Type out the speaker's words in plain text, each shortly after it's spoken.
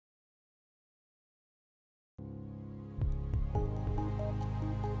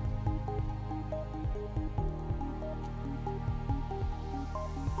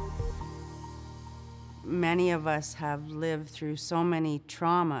many of us have lived through so many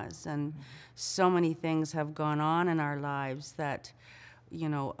traumas and so many things have gone on in our lives that, you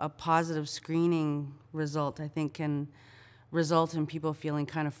know, a positive screening result, I think, can result in people feeling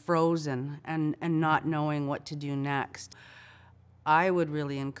kind of frozen and not knowing what to do next. I would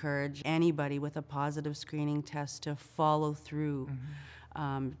really encourage anybody with a positive screening test to follow through.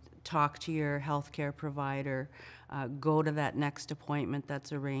 Talk to your healthcare provider, go to that next appointment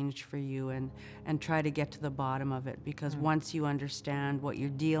that's arranged for you, and try to get to the bottom of it, because once you understand what you're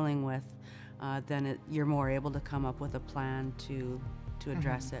dealing with, then you're more able to come up with a plan to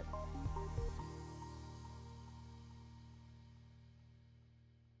address it.